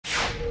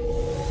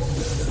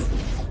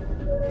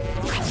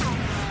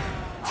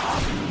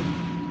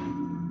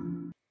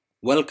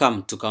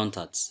Welcome to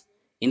Counttuts.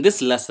 In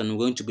this lesson,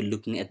 we're going to be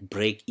looking at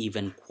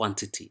break-even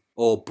quantity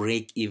or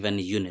break-even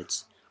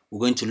units.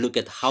 We're going to look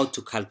at how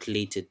to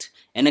calculate it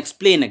and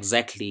explain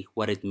exactly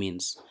what it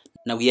means.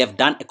 Now, we have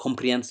done a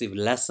comprehensive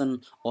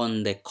lesson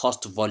on the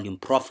cost volume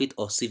profit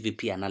or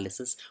CVP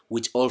analysis,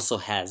 which also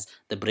has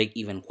the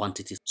break-even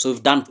quantity. So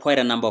we've done quite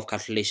a number of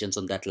calculations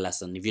on that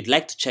lesson. If you'd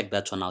like to check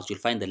that one out, you'll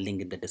find the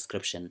link in the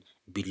description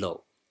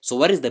below. So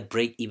what is the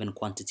break-even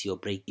quantity or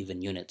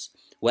break-even units?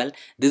 Well,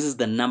 this is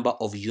the number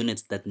of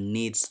units that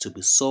needs to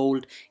be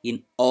sold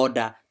in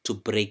order to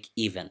break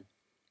even.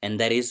 And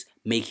that is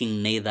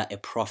making neither a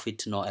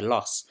profit nor a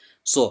loss.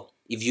 So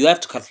if you have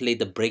to calculate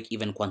the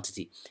break-even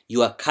quantity,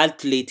 you are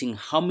calculating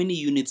how many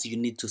units you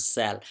need to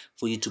sell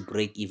for you to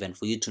break even,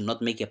 for you to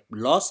not make a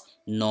loss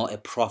nor a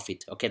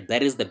profit. Okay,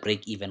 that is the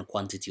break-even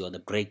quantity or the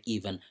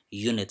break-even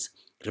units.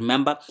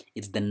 Remember,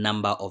 it's the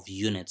number of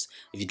units.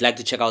 If you'd like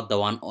to check out the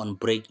one on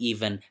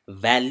break-even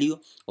value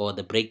or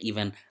the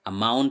break-even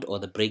amount or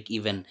the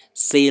break-even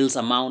sales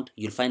amount,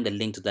 you'll find the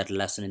link to that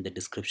lesson in the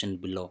description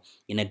below,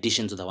 in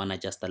addition to the one I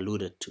just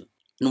alluded to.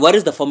 And what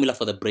is the formula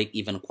for the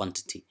break-even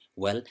quantity?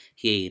 Well,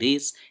 here it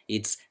is.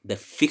 It's the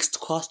fixed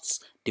costs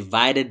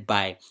divided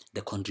by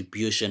the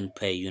contribution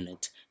per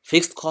unit.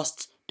 Fixed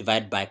costs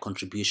divided by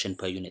contribution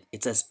per unit.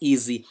 It's as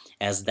easy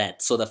as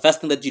that. So the first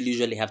thing that you'll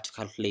usually have to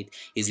calculate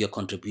is your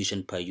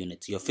contribution per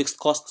unit. Your fixed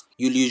costs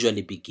you'll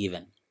usually be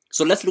given.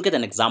 So let's look at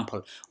an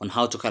example on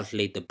how to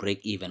calculate the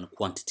break-even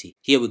quantity.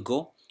 Here we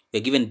go. We're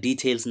given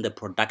details in the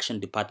production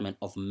department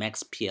of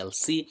Max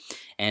PLC,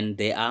 and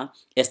they are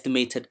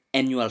estimated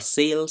annual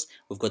sales.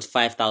 We've got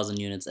 5,000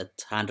 units at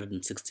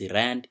 160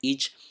 Rand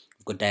each.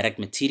 We've got direct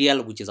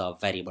material, which is our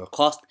variable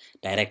cost,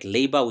 direct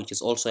labor, which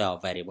is also our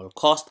variable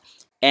cost,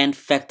 and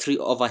factory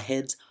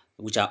overheads,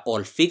 which are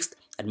all fixed,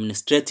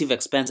 administrative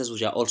expenses,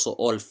 which are also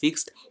all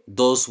fixed.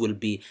 Those will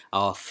be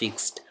our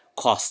fixed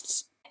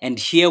costs. And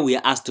here we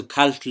are asked to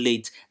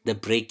calculate the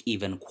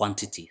break-even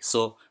quantity.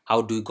 So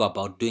how do we go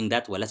about doing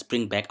that? Well, let's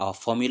bring back our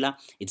formula.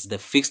 It's the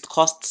fixed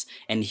costs,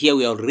 and here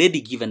we are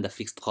already given the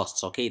fixed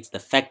costs, okay? It's the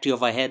factory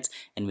overheads,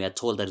 and we are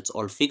told that it's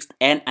all fixed,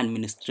 and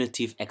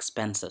administrative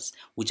expenses,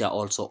 which are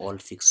also all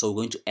fixed. So we're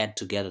going to add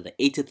together the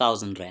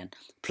 80,000 Rand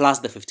plus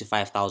the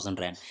 55,000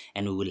 Rand,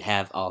 and we will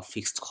have our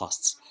fixed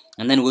costs.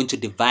 And then we're going to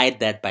divide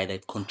that by the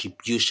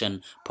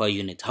contribution per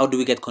unit. How do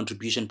we get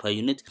contribution per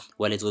unit?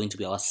 Well, it's going to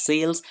be our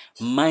sales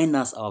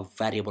minus our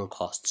variable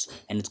costs,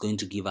 and it's going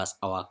to give us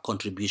our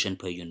contribution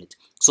per unit.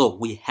 So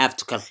we have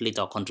to calculate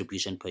our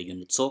contribution per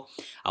unit. So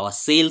our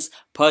sales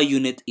per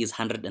unit is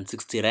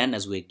 160 Rand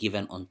as we're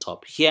given on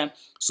top here.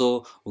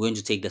 So we're going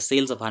to take the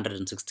sales of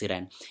 160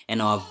 Rand,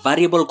 and our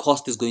variable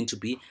cost is going to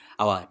be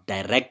our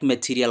direct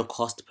material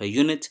cost per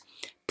unit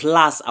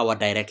plus our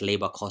direct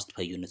labor cost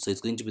per unit. So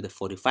it's going to be the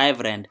 45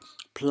 Rand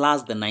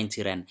plus the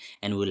 90 Rand,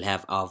 and we'll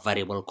have our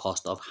variable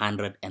cost of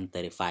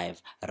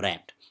 135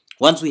 Rand.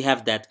 Once we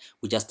have that,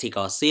 we just take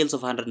our sales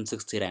of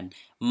 160 Rand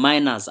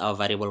minus our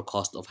variable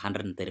cost of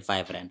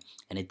 135 Rand,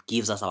 and it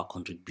gives us our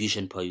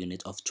contribution per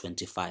unit of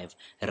 25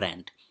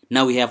 Rand.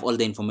 Now we have all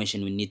the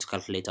information we need to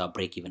calculate our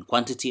break-even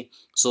quantity.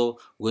 So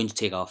we're going to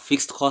take our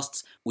fixed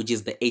costs, which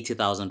is the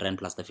 80,000 Rand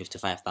plus the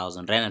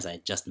 55,000 Rand, as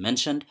I just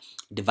mentioned,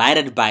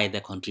 divided by the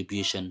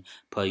contribution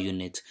per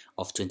unit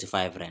of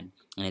 25 Rand.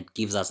 And it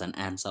gives us an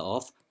answer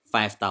of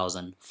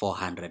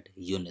 5,400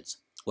 units.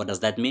 What does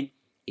that mean?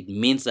 It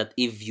means that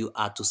if you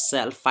are to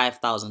sell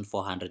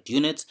 5,400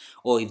 units,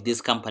 or if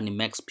this company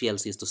Max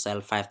PLC is to sell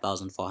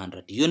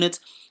 5,400 units,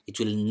 it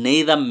will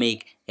neither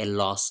make a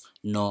loss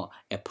nor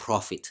a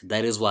profit.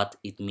 That is what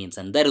it means,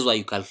 and that is why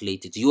you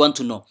calculate it. You want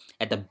to know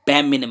at the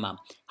bare minimum,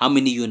 how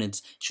many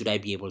units should I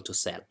be able to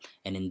sell?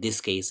 And in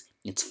this case,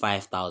 it's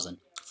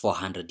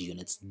 5,400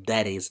 units.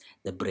 That is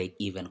the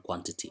break-even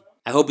quantity.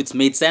 I hope it's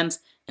made sense,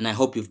 and I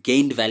hope you've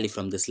gained value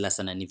from this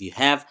lesson. And if you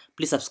have,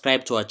 please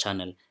subscribe to our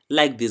channel,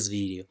 like this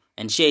video,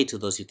 and share it to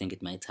those you think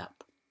it might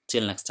help.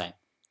 Till next time,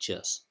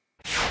 cheers.